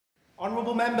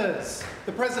Honourable members,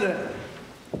 the President.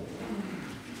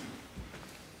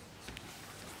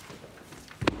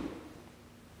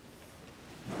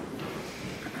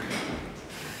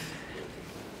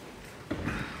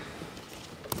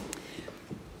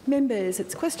 Members,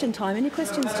 it's question time. Any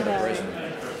questions today?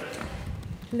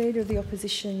 Leader of the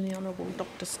Opposition, the Honourable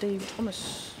Dr Steve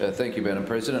Thomas. Thank you, Madam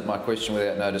President. My question,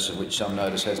 without notice of which some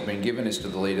notice has been given, is to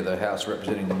the Leader of the House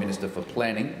representing the Minister for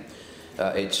Planning,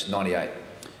 H 98.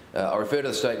 I refer to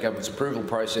the State Government's approval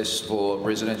process for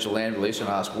residential land release and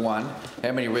ask 1.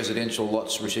 How many residential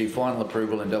lots received final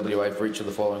approval in WA for each of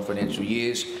the following financial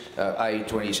years? A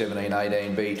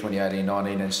 2017-18, B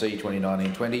 2018-19 and C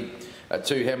 2019-20.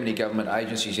 2. How many government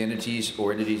agencies, entities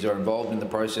are involved in the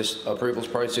approvals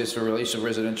process for release of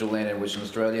residential land in Western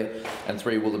Australia? And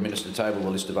 3. Will the Minister table the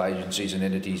list of agencies and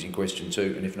entities in question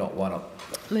 2? And if not, why not?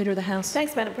 Leader of the House.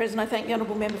 Thanks, Madam President. I thank the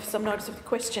honourable member for some notice of the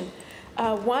question.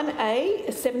 1A,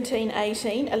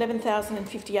 17-18,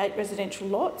 11,058 residential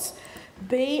lots.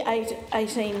 B,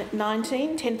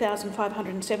 18-19,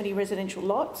 10,570 residential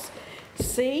lots.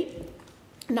 C,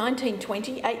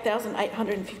 19-20,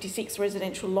 8,856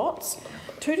 residential lots.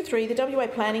 2 to 3, the WA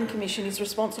Planning Commission is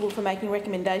responsible for making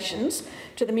recommendations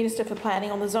to the Minister for Planning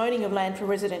on the zoning of land for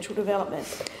residential development.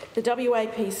 The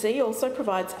WAPC also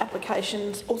approves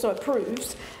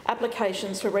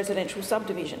applications for residential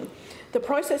subdivision. The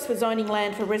process for zoning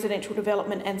land for residential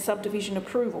development and subdivision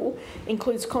approval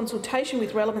includes consultation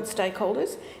with relevant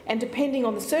stakeholders and, depending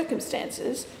on the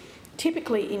circumstances,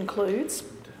 typically includes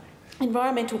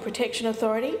Environmental Protection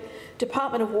Authority,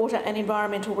 Department of Water and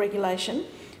Environmental Regulation,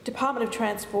 Department of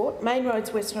Transport, Main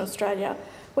Roads Western Australia,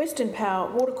 Western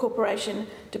Power, Water Corporation,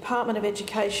 Department of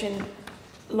Education,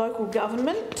 Local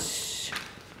Government.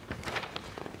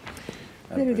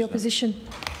 Leader of the Opposition.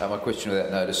 My question,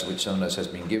 without notice of which some notice has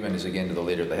been given, is again to the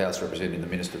Leader of the House representing the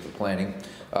Minister for Planning.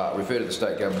 Refer to the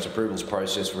State Government's approvals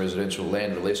process for residential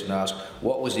land release and ask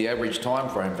what was the average time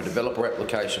frame for developer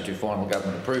application to final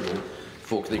government approval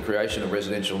for the creation of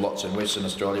residential lots in Western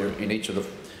Australia in each of the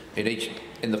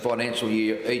following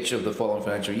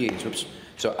financial years. Oops.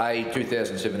 So A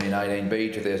 2017-18, B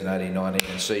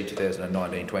 2018-19 and C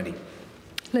 2019-20.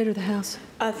 Leader of the House.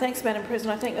 Thanks, Madam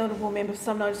President. I thank the honourable member for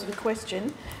some notice of the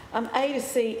question. A to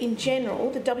C, in general,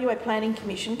 the WA Planning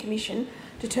Commission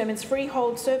determines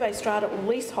freehold, survey strata or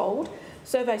leasehold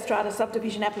survey strata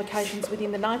subdivision applications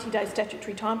within the 90-day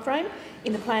statutory timeframe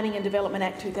in the Planning and Development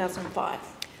Act 2005.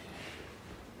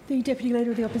 The Deputy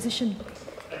Leader of the Opposition.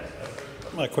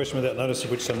 My question, without notice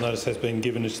of which some notice has been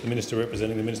given, is to the Minister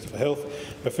representing the Minister for Health.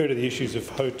 I refer to the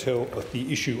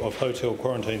issue of hotel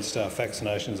quarantine staff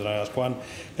vaccinations, and I ask 1.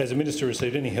 Has the Minister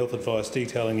received any health advice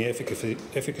detailing the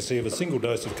efficacy of a single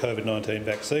dose of COVID-19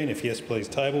 vaccine? If yes, please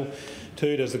table.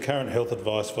 2. Does the current health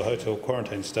advice for hotel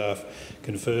quarantine staff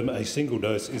confirm a single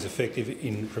dose is effective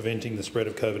in preventing the spread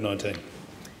of COVID-19?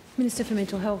 Minister for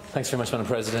Mental Health. Thanks very much, Madam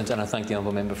President, and I thank the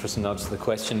honourable member for some notice of the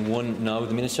question. 1, no,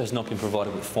 the Minister has not been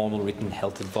provided with formal written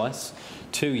health advice.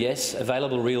 2, yes,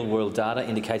 available real-world data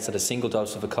indicates that a single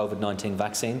dose of a COVID-19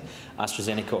 vaccine,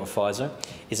 AstraZeneca or Pfizer,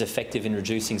 is effective in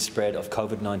reducing spread of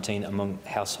COVID-19 among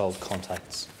household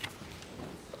contacts.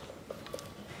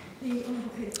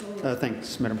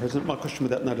 Thanks, Madam President. My question,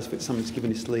 without notice of which someone is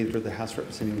given, is to the Leader of the House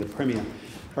representing the Premier.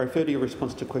 I refer to your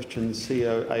response to question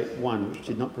CO81, which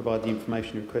did not provide the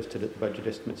information requested at the Budget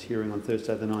Estimates hearing on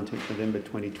Thursday the 19th November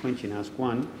 2020, and ask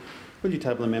 1. Will you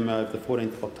table a memo of the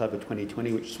 14th of October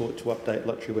 2020 which sought to update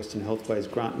Lottery Western Healthway's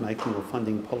grant-making or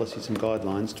funding policies and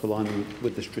guidelines to align them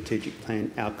with the strategic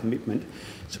plan, Our Commitment,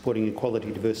 supporting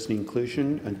equality, diversity and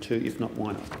inclusion? And 2, if not,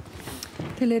 why not?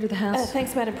 The Leader of the House.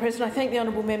 Thanks, Madam President. I thank the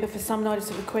honourable member for some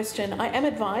notice of the question. I am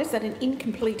advised that an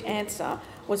incomplete answer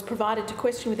was provided to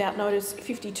question without notice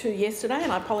 52 yesterday,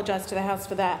 and I apologise to the House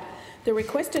for that. The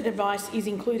requested advice is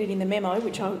included in the memo,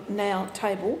 which I'll now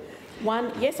table.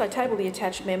 1, yes, I table the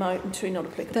attached memo, and 2, not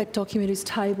applicable. That document is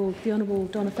tabled. The Honourable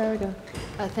Donna Farragut.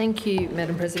 Thank you,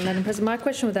 Madam President. Madam President, my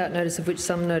question, without notice of which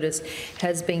some notice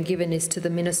has been given, is to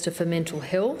the Minister for Mental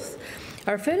Health.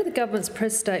 I refer to the Government's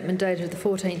press statement dated the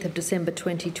 14th of December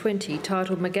 2020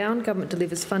 titled McGowan Government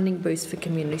Delivers Funding Boost for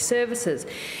Community Services,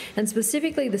 and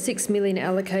specifically the $6 million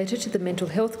allocated to the Mental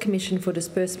Health Commission for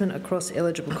disbursement across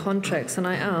eligible contracts. And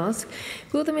I ask,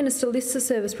 will the Minister list the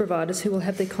service providers who will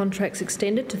have their contracts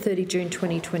extended to 30 June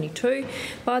 2022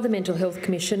 by the Mental Health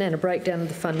Commission and a breakdown of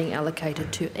the funding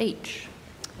allocated to each?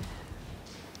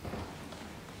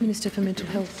 Minister for Mental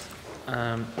Health.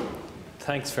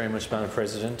 Thanks very much, Madam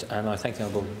President, and I thank the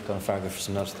Honourable Donna Farragut for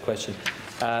some notice of the question.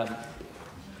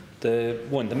 The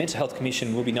Mental Health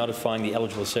Commission will be notifying the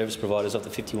eligible service providers of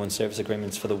the 51 service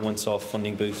agreements for the once-off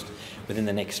funding boost within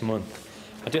the next month.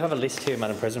 I do have a list here,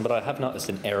 Madam President, but I have noticed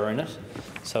an error in it.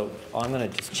 So I'm going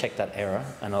to just check that error,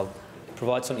 and I'll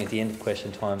provide something at the end of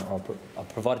question time. I'll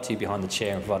provide it to you behind the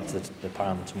chair and provide it to the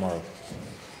Parliament tomorrow.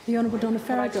 The Honourable Donna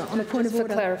Faragher, on a point of order.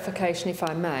 For clarification, if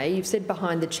I may, you've said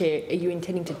behind the chair. Are you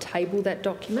intending to table that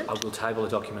document? I will table the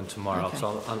document tomorrow. Okay.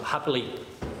 So I'll happily.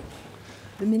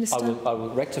 The Minister. I will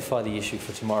rectify the issue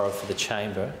for tomorrow for the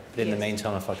chamber, but in the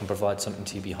meantime, if I can provide something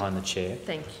to you behind the chair,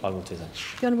 thank you. I will do that.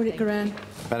 The Honourable Garan.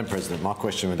 Madam President, my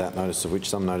question without notice, of which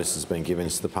some notice has been given,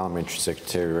 is to the Parliamentary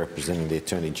Secretary representing the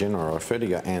Attorney-General. I refer to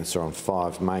your answer on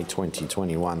 5 May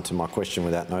 2021 to my question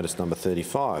without notice number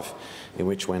 35, in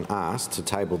which, when asked to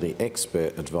table the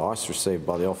expert advice received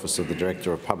by the Office of the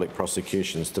Director of Public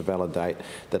Prosecutions to validate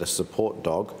that a support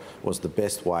dog was the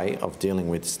best way of dealing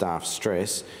with staff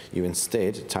stress, you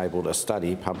instead tabled a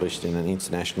study published in an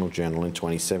international journal in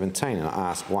 2017. And I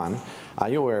ask, 1, are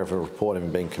you aware of a report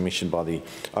having been commissioned by the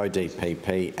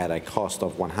ODPP at a cost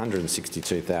of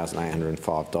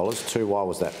 $162,805? 2, why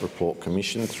was that report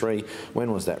commissioned? 3,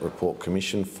 when was that report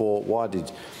commissioned? 4, why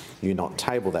did you not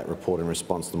table that report in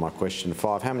response to my question?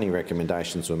 5, how many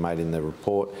recommendations were made in the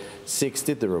report? 6,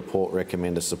 did the report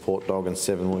recommend a support dog? And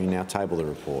 7, will you now table the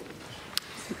report?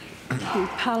 The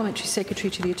Parliamentary Secretary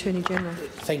to the Attorney-General.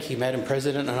 Thank you, Madam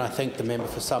President, and I thank the member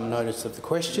for some notice of the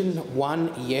question.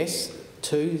 1, yes.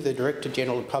 2, the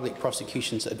Director-General of Public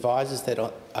Prosecutions advises that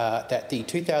the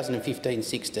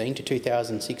 2015-16 to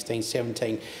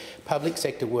 2016-17 public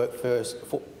sector workforce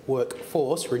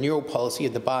renewal policy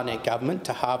of the Barnett government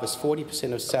to harvest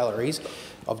 40% of salaries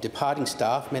of departing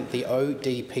staff meant the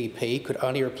ODPP could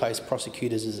only replace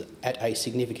prosecutors at a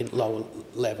significant lower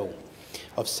level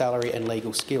of salary and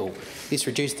legal skill. This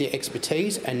reduced the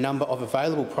expertise and number of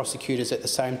available prosecutors at the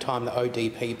same time the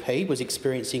ODPP was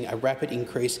experiencing a rapid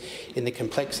increase in the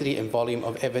complexity and volume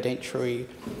of evidentiary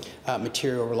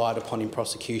material relied upon in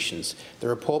prosecutions. The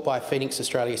report by Phoenix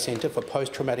Australia Centre for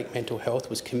Post-Traumatic Mental Health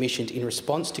was commissioned in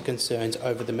response to concerns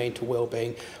over the mental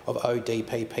wellbeing of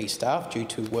ODPP staff due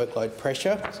to workload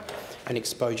pressure and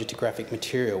exposure to graphic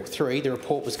material. 3, the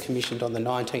report was commissioned on the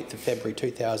 19th of February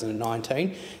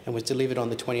 2019 and was delivered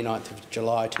on the 29th of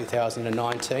July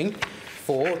 2019.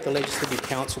 4, the Legislative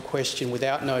Council question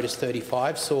without notice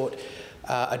 35 sought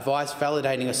advice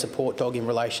validating a support dog in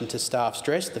relation to staff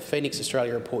stress. The Phoenix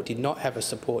Australia report did not have a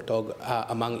support dog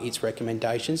among its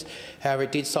recommendations. However,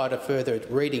 it did cite a further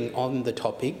reading on the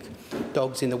topic,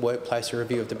 Dogs in the Workplace, a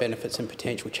review of the benefits and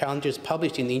potential challenges,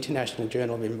 published in the International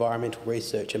Journal of Environmental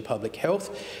Research and Public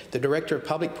Health. The Director of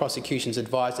Public Prosecutions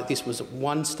advised that this was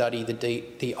one study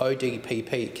the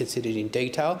ODPP considered in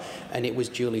detail, and it was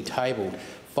duly tabled.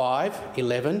 5,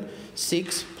 11,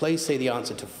 6, please see the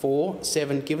answer to 4.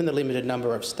 7, given the limited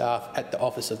number of staff at the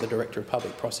Office of the Director of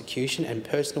Public Prosecution and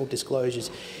personal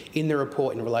disclosures in the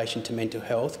report in relation to mental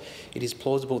health, it is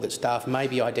plausible that staff may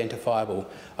be identifiable.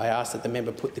 I ask that the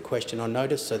member put the question on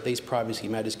notice so these privacy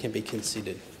matters can be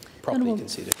properly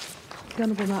considered. The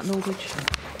Honourable Martin Aldridge.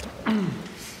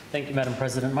 Thank you, Madam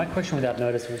President. My question without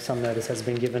notice, with some notice has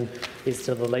been given, is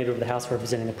to the Leader of the House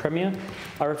representing the Premier.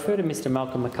 I refer to Mr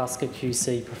Malcolm McCusker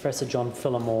QC, Professor John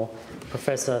Phillimore,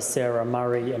 Professor Sarah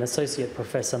Murray and Associate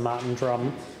Professor Martin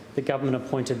Drum, the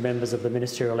government-appointed members of the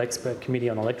Ministerial Expert Committee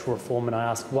on Electoral Reform, and I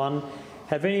ask 1,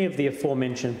 have any of the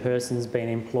aforementioned persons been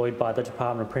employed by the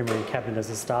Department of Premier and Cabinet as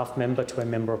a staff member to a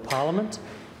Member of Parliament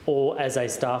or as a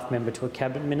staff member to a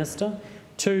Cabinet Minister?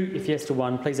 2, if yes to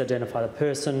 1, please identify the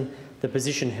person, the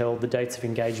position held, the dates of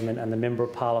engagement and the Member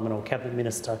of Parliament or Cabinet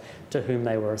Minister to whom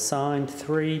they were assigned.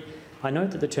 3, I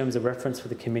note that the terms of reference for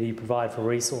the committee provide for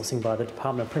resourcing by the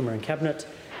Department of Premier and Cabinet.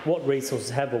 What resources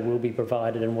have or will be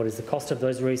provided and what is the cost of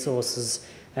those resources?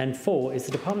 And 4, is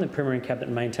the Department of Premier and Cabinet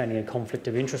maintaining a conflict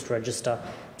of interest register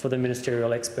for the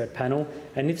Ministerial Expert Panel?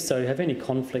 And if so, have any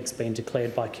conflicts been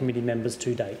declared by committee members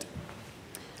to date?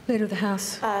 Leader of the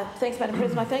House. Thanks, Madam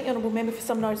President. I thank the honourable member for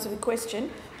some notice of the question.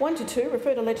 1 to 2,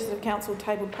 refer to Legislative Council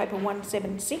tabled paper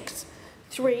 176.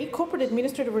 3, corporate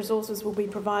administrative resources will be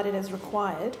provided as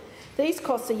required. These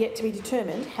costs are yet to be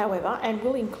determined, however, and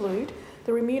will include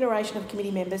the remuneration of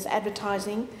committee members,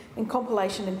 advertising and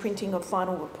compilation and printing of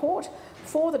final report.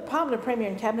 4, the Department of Premier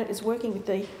and Cabinet is working with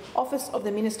the Office of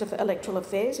the Minister for Electoral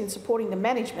Affairs in supporting the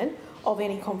management of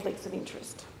any conflicts of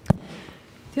interest.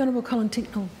 The Honourable Colin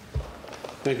Tinknell.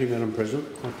 Thank you, Madam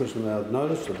President. My question without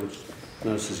notice, of which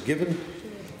notice is given,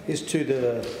 is to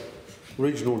the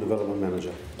Regional Development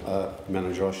Minister.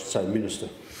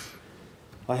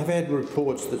 I have had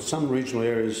reports that some regional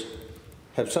areas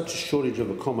have such a shortage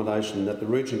of accommodation that the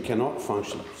region cannot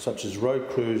function, such as road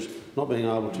crews not being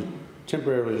able to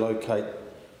temporarily locate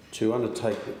to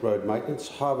undertake road maintenance,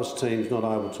 harvest teams not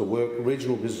able to work,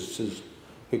 regional businesses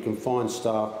who can find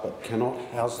staff but cannot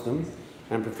house them,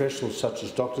 and professionals such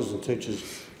as doctors and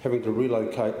teachers having to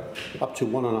relocate up to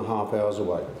 1.5 hours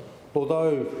away.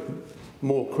 Although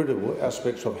more critical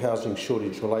aspects of housing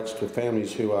shortage relates to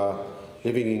families who are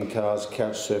living in cars,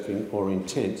 couch surfing or in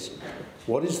tents,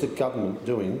 what is the government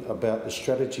doing about the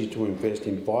strategy to invest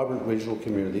in vibrant regional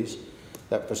communities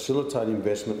that facilitate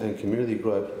investment and community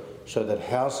growth so that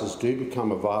houses do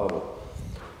become available,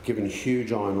 given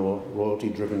huge iron ore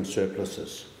royalty-driven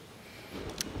surpluses?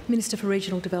 Minister for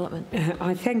Regional Development.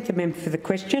 I thank the member for the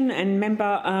question, and member,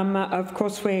 of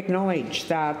course, we acknowledge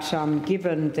that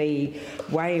given the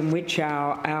way in which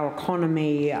our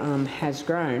economy has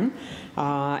grown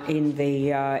in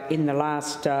the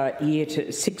last year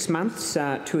to 6 months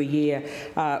to a year,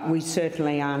 we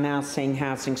certainly are now seeing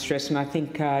housing stress, and I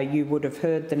think you would have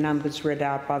heard the numbers read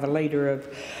out by the Leader of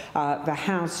the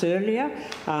House earlier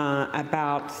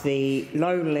about the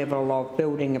low level of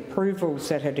building approvals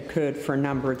that had occurred for a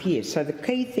number of years. So the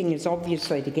key thing is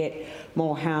obviously to get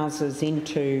more houses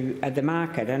into the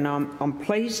market, and I'm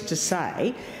pleased to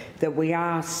say that we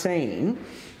are seeing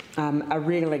a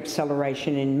real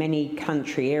acceleration in many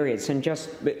country areas. And just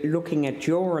looking at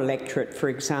your electorate, for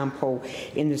example,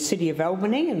 in the City of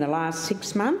Albany in the last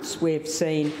 6 months, we've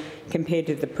seen, compared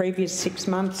to the previous 6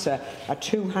 months, a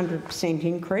 200%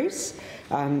 increase,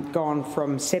 gone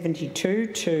from 72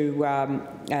 to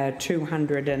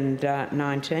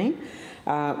 219.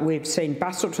 We've seen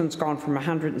Busselton's gone from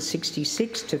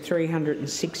 166 to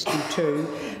 362,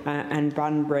 and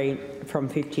Bunbury from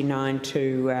 59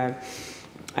 to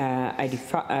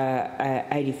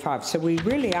 85. So we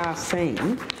really are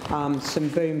seeing some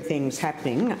boom things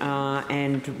happening,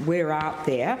 and we're out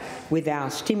there with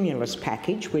our stimulus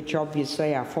package, which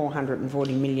obviously our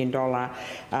 $440 million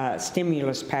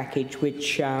stimulus package,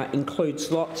 which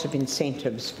includes lots of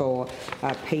incentives for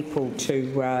people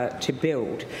to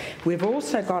build. We've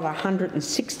also got a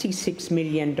 $166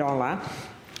 million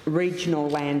regional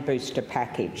land booster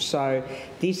package. So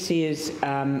this is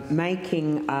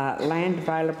making land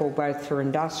available both for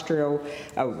industrial,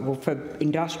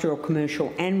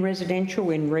 commercial and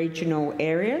residential in regional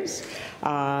areas,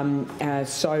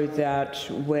 so that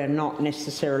we're not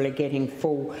necessarily getting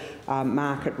full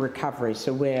market recovery.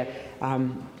 So we're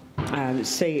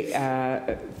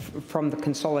from the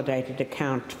consolidated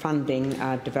account funding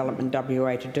Development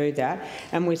WA to do that,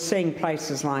 and we're seeing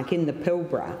places like in the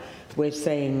Pilbara, we're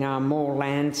seeing more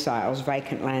land sales,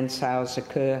 vacant land sales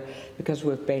occur because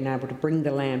we've been able to bring the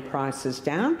land prices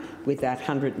down with that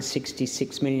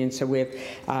 $166 million. So we're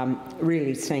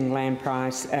really seeing land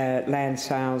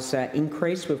sales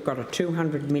increase. We've got a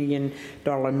 $200 million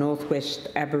Northwest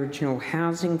Aboriginal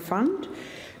Housing Fund.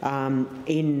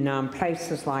 In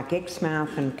places like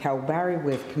Exmouth and Kalbarri,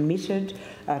 we've committed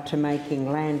to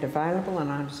making land available,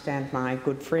 and I understand my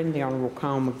good friend, the Honourable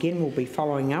Kyle McGinn, will be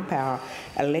following up our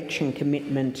election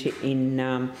commitment in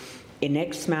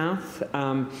Exmouth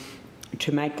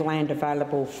to make land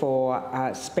available for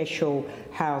special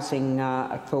housing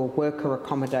for worker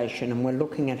accommodation, and we're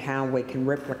looking at how we can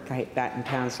replicate that in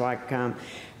towns like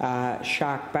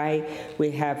Shark Bay.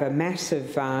 We have a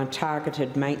massive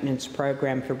targeted maintenance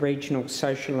program for regional,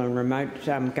 social and remote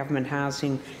government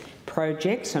housing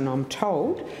projects, and I'm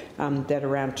told that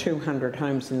around 200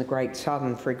 homes in the Great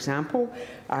Southern, for example,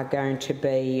 are going to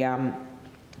be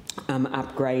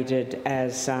upgraded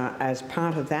as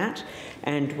part of that,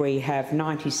 and we have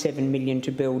 $97 million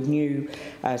to build new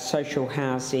social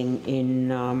housing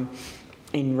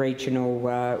in regional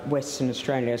Western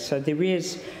Australia. So there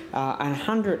is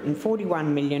 $141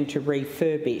 million to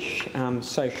refurbish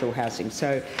social housing.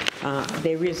 So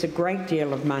there is a great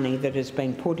deal of money that has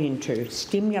been put into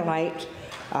stimulate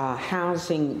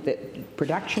housing, the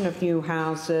production of new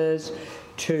houses,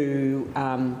 to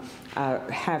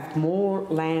have more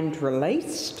land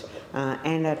released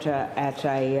and at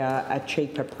a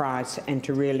cheaper price, and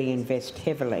to really invest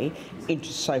heavily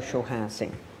into social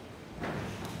housing.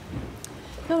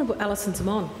 Honourable Alison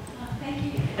Zamon.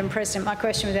 Thank you, Madam President. My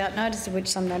question, without notice, of which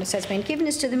some notice has been given,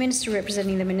 is to the Minister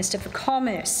representing the Minister for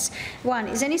Commerce. 1.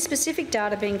 Is any specific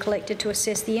data being collected to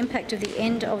assess the impact of the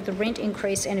end of the rent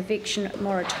increase and eviction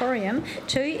moratorium?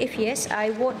 2. If yes,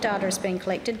 A. What data is being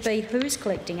collected? B. Who's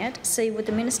collecting it? C. Would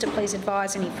the Minister please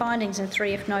advise any findings? And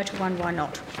 3. If no to one, why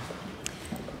not?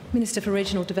 Minister for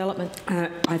Regional Development.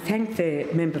 I thank the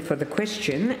member for the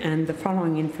question, and the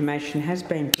following information has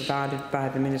been provided by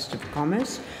the Minister for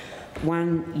Commerce.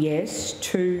 1, yes.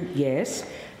 2, yes.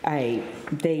 A,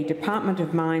 the Department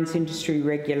of Mines Industry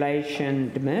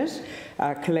Regulation, DMIRS,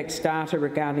 collects data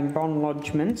regarding bond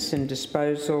lodgements and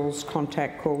disposals,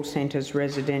 contact call centres,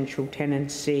 residential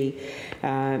tenancy,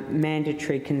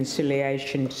 mandatory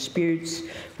conciliation disputes,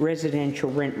 residential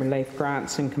rent relief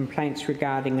grants and complaints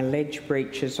regarding alleged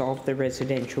breaches of the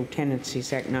Residential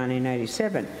Tenancies Act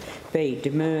 1987. B,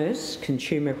 DMIRS,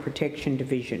 Consumer Protection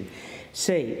Division.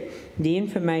 C, the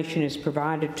information is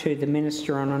provided to the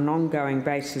Minister on an ongoing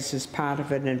basis as part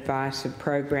of an advice of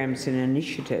programs and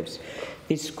initiatives.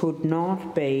 This could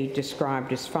not be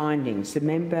described as findings. The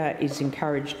member is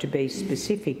encouraged to be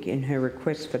specific in her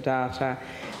request for data.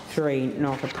 3,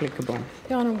 not applicable.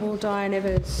 The Honourable Diane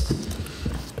Evers.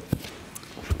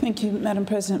 Thank you, Madam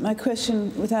President. My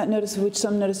question, without notice of which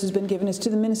some notice has been given, is to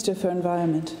the Minister for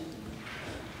Environment.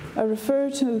 I refer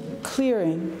to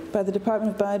clearing by the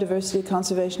Department of Biodiversity,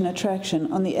 Conservation and Attraction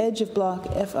on the edge of block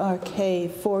FRK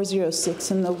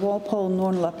 406 in the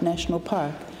Walpole-Nornlup National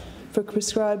Park for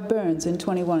prescribed burns in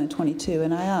 21 and 22,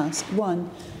 and I ask, 1,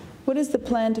 what is the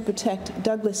plan to protect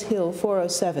Douglas Hill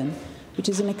 407, which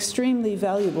is an extremely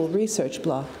valuable research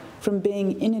block, from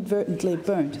being inadvertently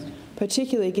burnt,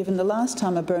 particularly given the last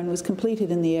time a burn was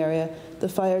completed in the area, the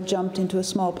fire jumped into a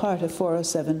small part of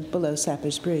 407 below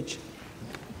Sappers Bridge?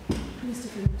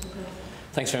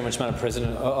 Thanks very much, Madam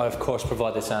President. I of course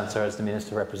provide this answer as the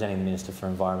Minister representing the Minister for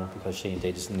Environment, because she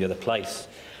indeed is in the other place.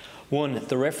 1,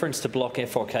 the reference to Block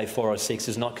FRK 406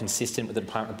 is not consistent with the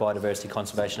Department of Biodiversity,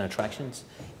 Conservation and Attractions,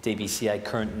 DBCA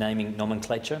current naming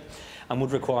nomenclature, and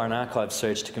would require an archive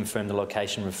search to confirm the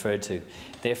location referred to.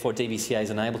 Therefore, DBCA is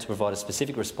unable to provide a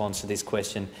specific response to this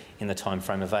question in the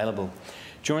timeframe available.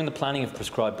 During the planning of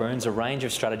prescribed burns, a range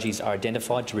of strategies are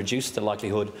identified to reduce the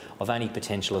likelihood of any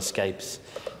potential escapes.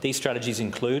 These strategies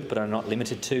include, but are not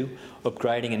limited to,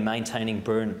 upgrading and maintaining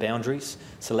burn boundaries,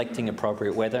 selecting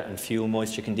appropriate weather and fuel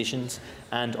moisture conditions,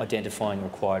 and identifying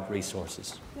required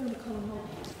resources.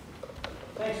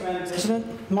 Thanks, Madam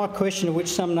President. My question, of which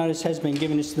some notice has been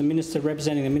given, is to the Minister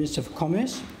representing the Minister for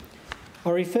Commerce.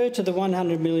 I refer to the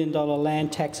 $100 million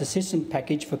land tax assistance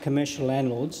package for commercial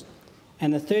landlords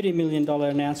and the $30 million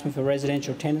announcement for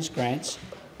residential tenants grants,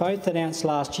 both announced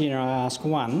last year, and I ask,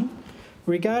 1,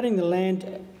 regarding the land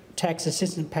tax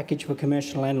assistance package for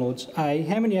commercial landlords, A,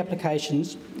 how many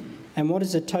applications and what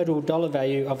is the total dollar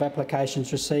value of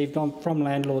applications received from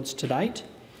landlords to date?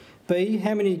 B,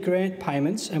 how many grant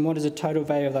payments and what is the total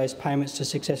value of those payments to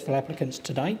successful applicants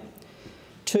to date?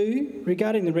 2,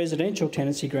 regarding the residential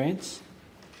tenancy grants,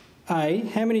 A,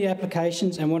 how many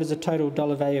applications and what is the total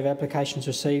dollar value of applications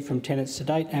received from tenants to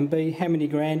date? And B, how many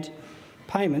grant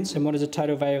payments and what is the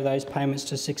total value of those payments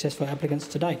to successful applicants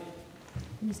to date?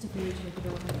 Minister for Regional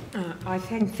Development. I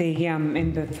thank the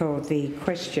member for the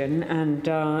question, and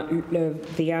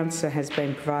the answer has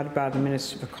been provided by the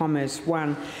Minister for Commerce.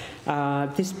 1,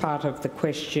 this part of the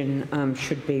question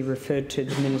should be referred to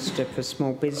the Minister for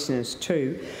Small Business.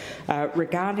 2,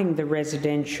 regarding the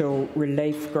Residential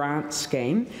Relief Grant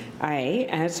Scheme, A,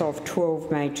 as of 12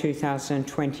 May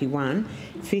 2021,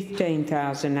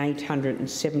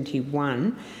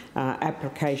 15,871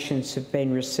 applications have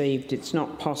been received. It's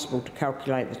not possible to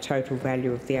calculate the total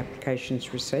value of the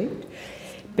applications received.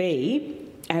 B,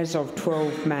 as of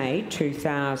 12 May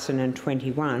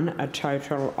 2021, a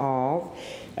total of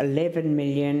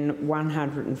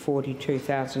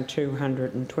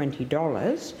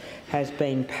 $11,142,220 has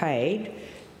been paid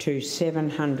to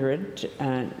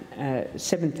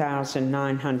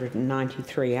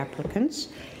 7,993 applicants,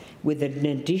 with an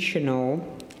additional,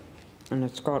 and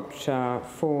it's got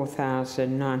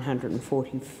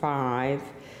 4,945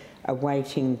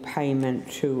 awaiting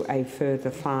payment to a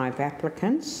further 5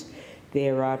 applicants.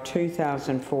 There are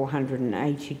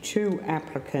 2,482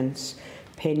 applications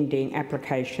pending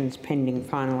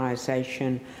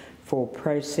finalisation for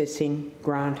processing.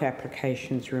 Grant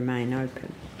applications remain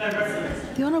open.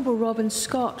 The Honourable Robin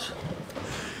Scott.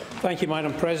 Thank you,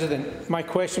 Madam President. My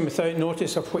question, without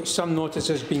notice of which some notice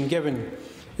has been given,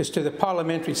 is to the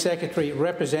Parliamentary Secretary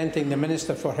representing the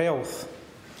Minister for Health.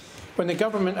 When the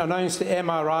Government announced the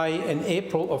MRI in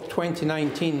April of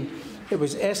 2019, it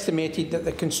was estimated that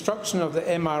the construction of the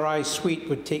MRI suite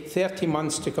would take 30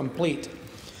 months to complete.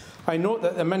 I note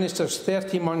that the Minister's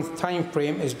 30-month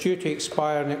timeframe is due to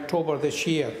expire in October this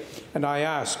year, and I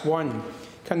ask, 1,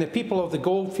 can the people of the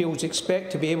goldfields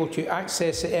expect to be able to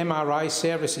access the MRI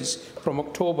services from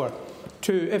October?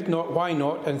 2, if not, why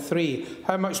not? And 3,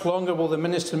 how much longer will the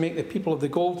Minister make the people of the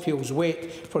goldfields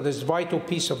wait for this vital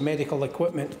piece of medical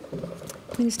equipment?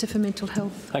 Minister for Mental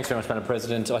Health. Thanks very much, Madam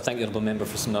President. I thank the honourable member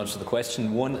for some notice of the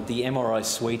question. 1. The MRI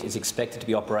suite is expected to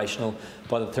be operational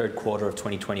by the third quarter of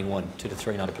 2021. 2 to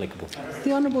 3 not applicable.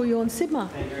 The Honourable Jorn Sidmar.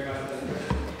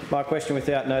 My question,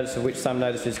 without notice of which some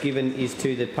notice is given, is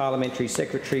to the Parliamentary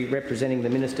Secretary representing the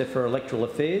Minister for Electoral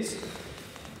Affairs.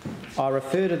 I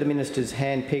refer to the Minister's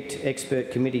hand-picked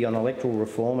expert committee on electoral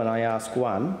reform and I ask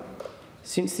 1.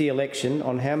 Since the election,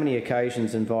 on how many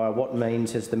occasions and via what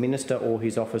means has the Minister or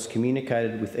his office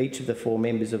communicated with each of the 4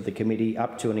 members of the committee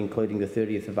up to and including the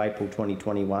 30th of April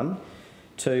 2021?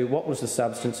 2. What was the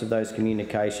substance of those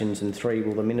communications? And 3.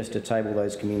 Will the Minister table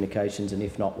those communications, and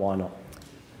if not, why not?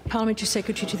 Parliamentary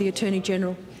Secretary to the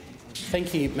Attorney-General.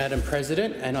 Thank you, Madam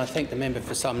President, and I thank the member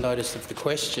for some notice of the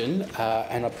question,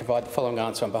 and I provide the following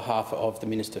answer on behalf of the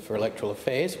Minister for Electoral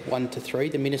Affairs. 1 to 3,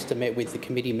 the Minister met with the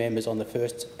committee members on the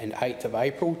 1st and 8th of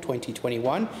April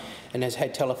 2021 and has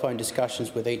had telephone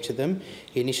discussions with each of them.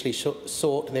 He initially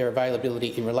sought their availability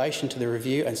in relation to the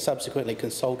review and subsequently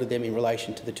consulted them in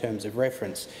relation to the terms of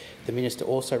reference. The Minister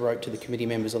also wrote to the committee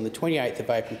members on the 28th of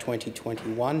April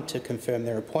 2021 to confirm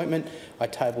their appointment. I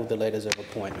tabled the letters of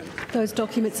appointment. Those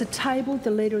documents are tabled. The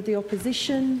Leader of the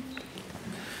Opposition.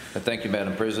 Thank you,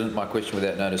 Madam President. My question,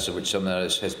 without notice of which some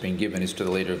notice has been given, is to the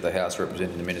Leader of the House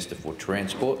representing the Minister for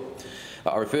Transport.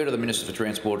 I refer to the Minister for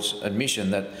Transport's admission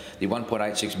that the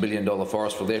 $1.86 billion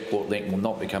Forestville Airport link will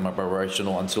not become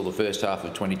operational until the first half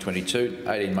of 2022,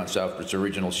 18 months after its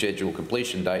original scheduled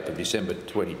completion date of December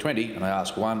 2020. And I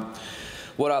ask 1.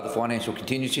 What are the financial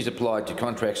contingencies applied to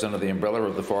contracts under the umbrella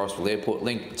of the Forestville Airport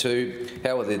link? 2.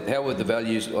 How are the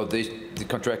values of the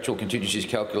contractual contingencies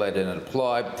calculated and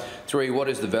applied? 3. What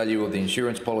is the value of the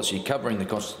insurance policy covering the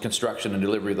construction and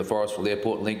delivery of the Forestville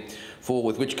Airport link? 4.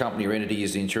 With which company or entity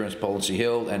is the insurance policy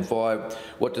held? And 5.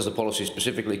 What does the policy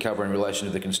specifically cover in relation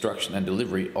to the construction and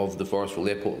delivery of the Forestville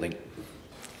Airport link?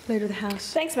 Leader of the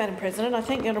House. Thanks, Madam President. I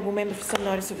thank the honourable member for some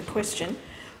notice of the question.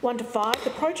 1 to 5,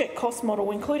 the project cost model,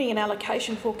 including an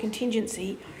allocation for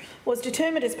contingency, was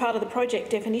determined as part of the project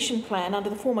definition plan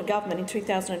under the former government in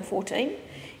 2014.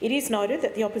 It is noted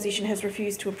that the opposition has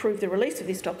refused to approve the release of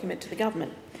this document to the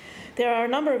government. There are a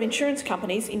number of insurance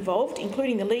companies involved,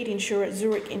 including the lead insurer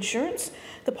Zurich Insurance.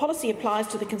 The policy applies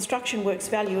to the construction works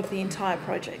value of the entire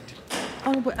project.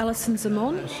 Honourable Alison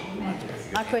Zamon.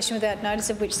 My question, without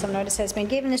notice of which some notice has been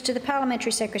given, is to the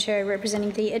Parliamentary Secretary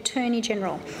representing the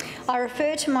Attorney-General. I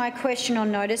refer to my question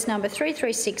on notice number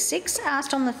 3366,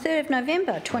 asked on the 3rd of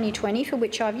November 2020, for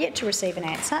which I have yet to receive an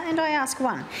answer, and I ask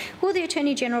 1. Will the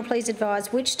Attorney-General please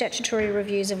advise which statutory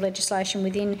reviews of legislation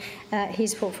within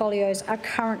his portfolios are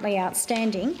currently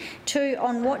outstanding? 2.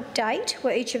 On what date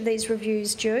were each of these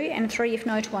reviews due? And 3. If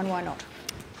no to one, why not?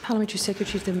 Parliamentary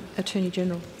Secretary of the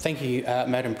Attorney-General. Thank you,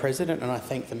 Madam President, and I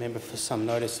thank the member for some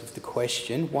notice of the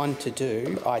question. 1 to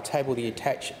do, I table the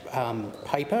attached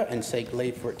paper and seek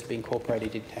leave for it to be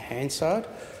incorporated into Hansard.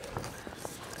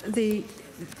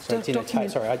 It's a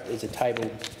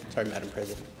table. Sorry, Madam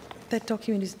President. That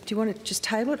document is. Do you want to just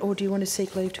table it, or do you want to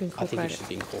seek leave to incorporate it? I think it should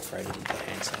be incorporated into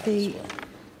Hansard. The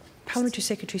Parliamentary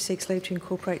Secretary seeks leave to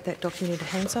incorporate that document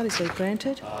into Hansard. Is leave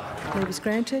granted? Leave is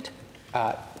granted.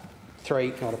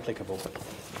 3, not applicable.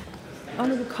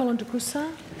 Honourable Colin de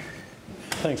Broussard.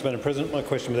 Thanks, Madam President. My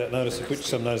question, without notice of which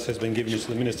some notice has been given, is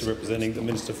to the Minister representing the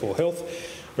Minister for Health.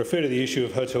 I refer to the issue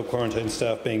of hotel quarantine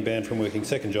staff being banned from working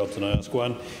second jobs, and I ask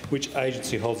 1. Which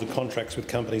agency holds the contracts with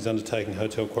companies undertaking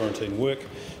hotel quarantine work?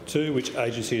 2. Which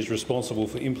agency is responsible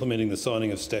for implementing the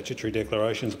signing of statutory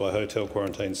declarations by hotel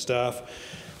quarantine staff?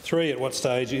 3. At what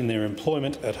stage in their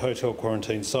employment at hotel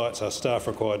quarantine sites are staff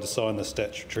required to sign the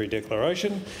statutory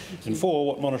declaration? And 4.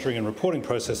 What monitoring and reporting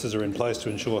processes are in place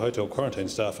to ensure hotel quarantine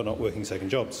staff are not working second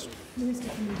jobs? Minister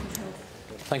for Mental Health.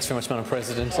 Thanks very much, Madam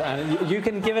President. You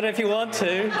can give it if you want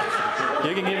to.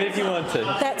 You can give it if you want to.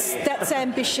 That's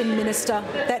ambition, Minister.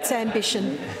 That's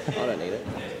ambition. I don't need it.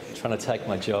 I'm trying to take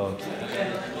my job.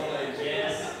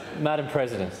 Madam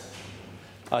President,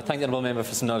 I thank the honourable member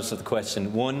for some notice of the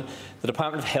question. 1. The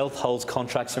Department of Health holds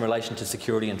contracts in relation to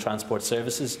security and transport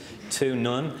services. 2.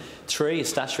 None. 3. A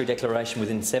statutory declaration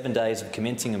within 7 days of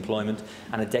commencing employment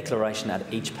and a declaration at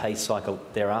each pay cycle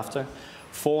thereafter.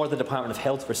 4. The Department of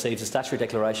Health receives a statutory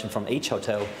declaration from each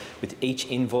hotel with each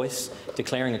invoice,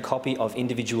 declaring a copy of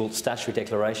individual statutory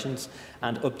declarations,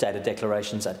 and updated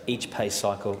declarations at each pay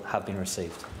cycle have been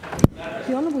received.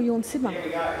 The Honourable Jorn Sidmar.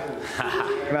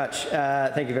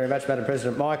 Thank you very much, Madam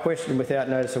President. My question, without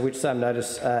notice of which some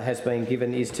notice has been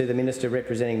given, is to the Minister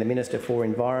representing the Minister for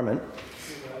Environment.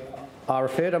 I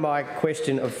refer to my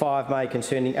question of 5 May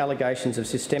concerning allegations of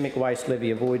systemic waste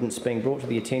levy avoidance being brought to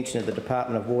the attention of the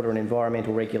Department of Water and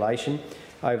Environmental Regulation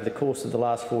over the course of the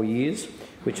last 4 years,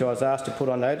 which I was asked to put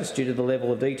on notice due to the level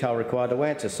of detail required to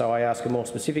answer. So I ask a more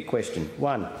specific question.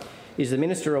 1. Is the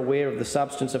Minister aware of the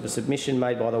substance of a submission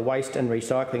made by the Waste and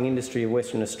Recycling Industry of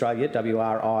Western Australia,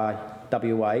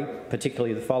 WRIWA,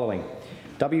 particularly the following?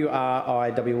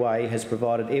 WRIWA has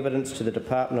provided evidence to the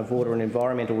Department of Water and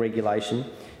Environmental Regulation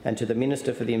and to the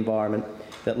Minister for the Environment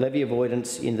that levy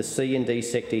avoidance in the C&D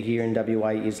sector here in WA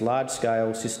is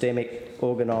large-scale, systemic,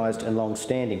 organised and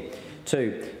long-standing.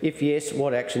 2. If yes,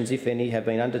 what actions, if any, have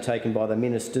been undertaken by the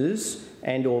Ministers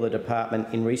and/or the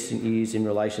Department in recent years in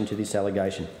relation to this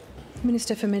allegation?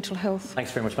 Minister for Mental Health.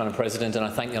 Thanks very much, Madam President, and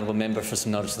I thank the honourable member for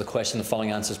some notice of the question. The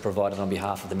following answers provided on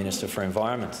behalf of the Minister for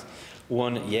Environment.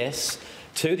 1. Yes.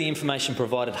 2. The information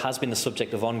provided has been the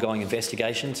subject of ongoing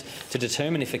investigations to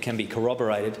determine if it can be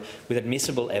corroborated with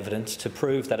admissible evidence to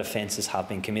prove that offences have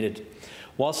been committed.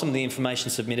 While some of the information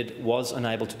submitted was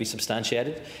unable to be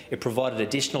substantiated, it provided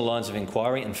additional lines of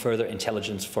inquiry and further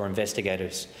intelligence for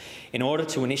investigators. In order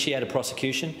to initiate a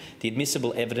prosecution, the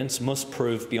admissible evidence must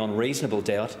prove beyond reasonable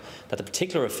doubt that the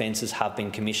particular offences have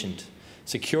been commissioned.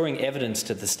 Securing evidence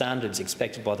to the standards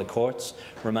expected by the courts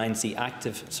remains the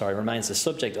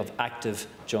subject of active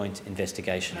joint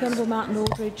investigation. Honourable Martin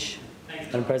Aldridge.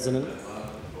 Madam President,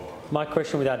 my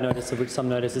question without notice, of which some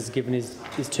notice is given, is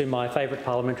to my favourite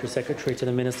parliamentary secretary, to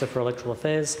the Minister for Electoral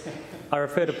Affairs. I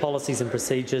refer to policies and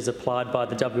procedures applied by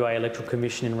the WA Electoral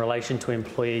Commission in relation to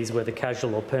employees, whether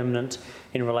casual or permanent,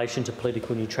 in relation to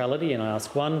political neutrality, and I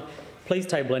ask 1. Please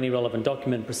table any relevant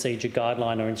document, procedure,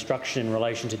 guideline or instruction in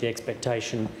relation to the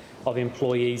expectation of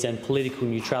employees and political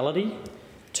neutrality.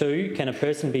 2. Can a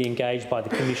person be engaged by the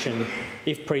Commission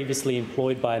if previously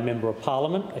employed by a Member of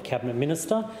Parliament, a Cabinet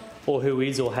Minister, or who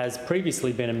is or has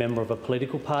previously been a member of a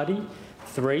political party?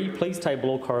 3. Please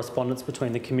table all correspondence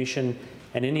between the Commission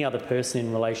and any other person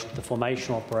in relation to the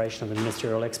formation or operation of the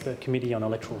Ministerial Expert Committee on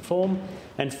Electoral Reform.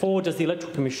 And 4. Does the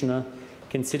Electoral Commissioner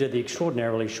consider the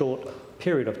extraordinarily short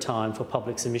period of time for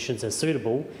public submissions as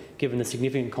suitable, given the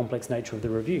significant complex nature of the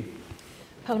review?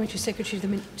 Parliamentary Secretary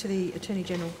to the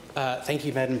Attorney-General. Thank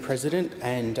you, Madam President,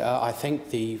 and I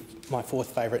thank my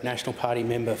fourth favourite National Party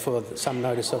member for some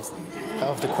notice of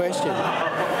the question.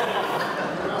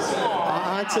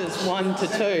 Answers 1 to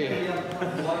 2.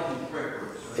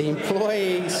 The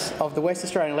employees of the West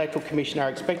Australian Electoral Commission are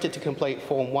expected to complete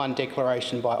Form 1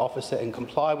 declaration by officer and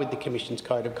comply with the Commission's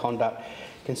Code of Conduct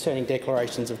concerning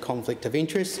declarations of conflict of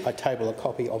interest. I table a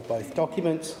copy of both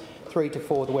documents. 3 to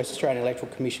 4, the West Australian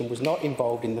Electoral Commission was not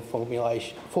involved in the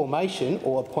formation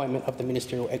or appointment of the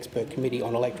Ministerial Expert Committee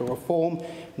on Electoral Reform,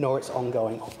 nor its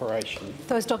ongoing operation.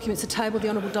 Those documents are tabled. The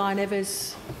Honourable Diane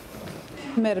Evers.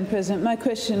 Madam President, my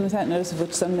question, without notice of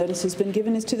which some notice has been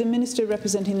given, is to the Minister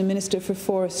representing the Minister for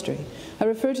Forestry. I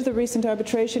refer to the recent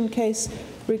arbitration case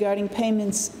regarding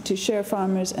payments to share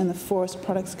farmers and the Forest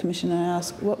Products Commission. I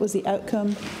ask, what was the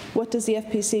outcome? What does the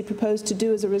FPC propose to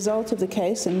do as a result of the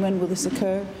case, and when will this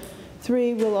occur?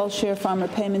 3, will all share farmer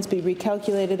payments be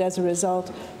recalculated as a result?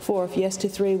 4, if yes to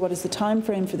 3, what is the time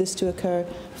frame for this to occur?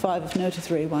 5, if no to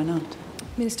 3, why not?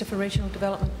 Minister for Regional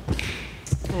Development.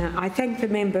 I thank the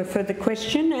member for the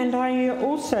question, and I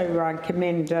also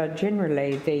commend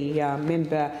generally the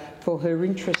member for her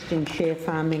interest in share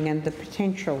farming and the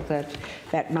potential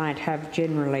that might have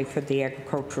generally for the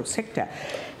agricultural sector.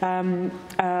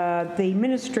 The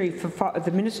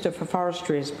Minister for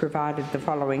Forestry has provided the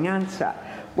following answer.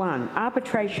 1.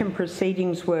 Arbitration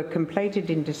proceedings were completed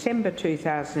in December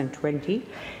 2020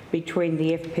 between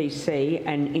the FPC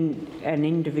and an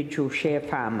individual share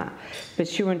farmer.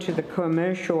 Pursuant to the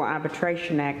Commercial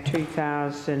Arbitration Act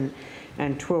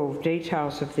 2012,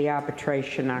 details of the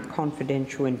arbitration are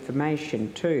confidential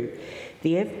information. 2.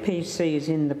 The FPC is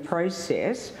in the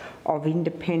process of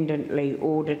independently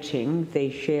auditing the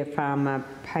share farmer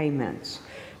payments.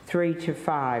 3 to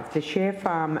 5. The share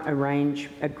farm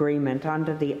agreement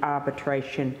under the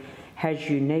arbitration has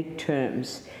unique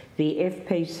terms. The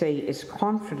FPC is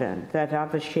confident that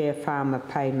other share farmer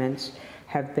payments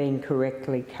have been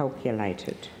correctly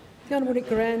calculated. The Honourable Nick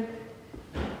Goran.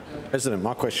 President,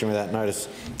 my question without notice,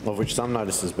 of which some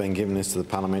notice has been given, is to the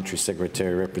Parliamentary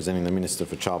Secretary representing the Minister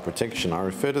for Child Protection. I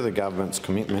refer to the government's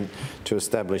commitment to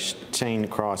establish teen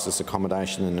crisis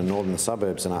accommodation in the northern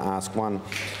suburbs, and I ask 1,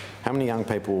 how many young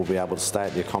people will be able to stay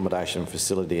at the accommodation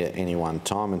facility at any one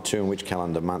time, and 2, in which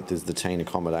calendar month is the teen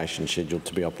accommodation scheduled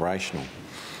to be operational?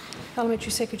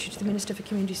 Parliamentary Secretary to the Minister for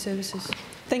Community Services.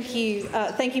 Thank you,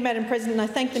 Madam President. I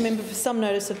thank the member for some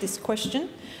notice of this question.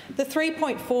 The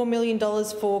 $3.4 million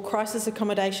for crisis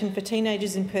accommodation for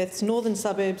teenagers in Perth's northern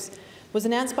suburbs was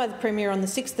announced by the Premier on the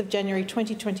 6th of January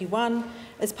 2021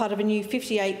 as part of a new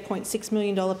 $58.6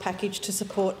 million package to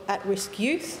support at-risk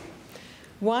youth.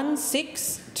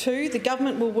 2, the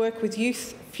government will work with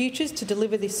Youth Futures to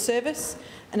deliver this service.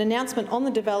 An announcement on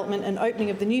the development and opening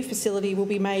of the new facility will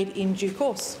be made in due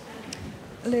course.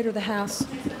 Leader of the House.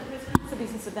 The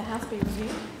business of the House be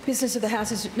resumed. Business of the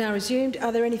House is now resumed.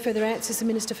 Are there any further answers? The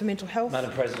Minister for Mental Health.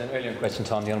 Madam President, earlier in question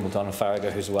time, the Honourable Donald Farrago,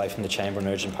 who's away from the Chamber on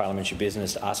urgent parliamentary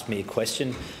business, asked me a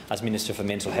question. As Minister for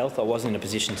Mental Health, I wasn't in a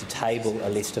position to table a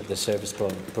list of the service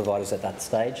providers at that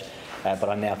stage, but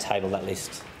I now table that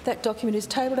list. That document is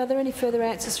tabled. Are there any further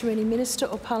answers from any Minister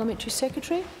or Parliamentary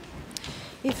Secretary?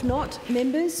 If not,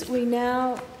 members, we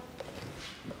now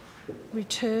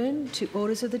return to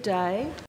orders of the day.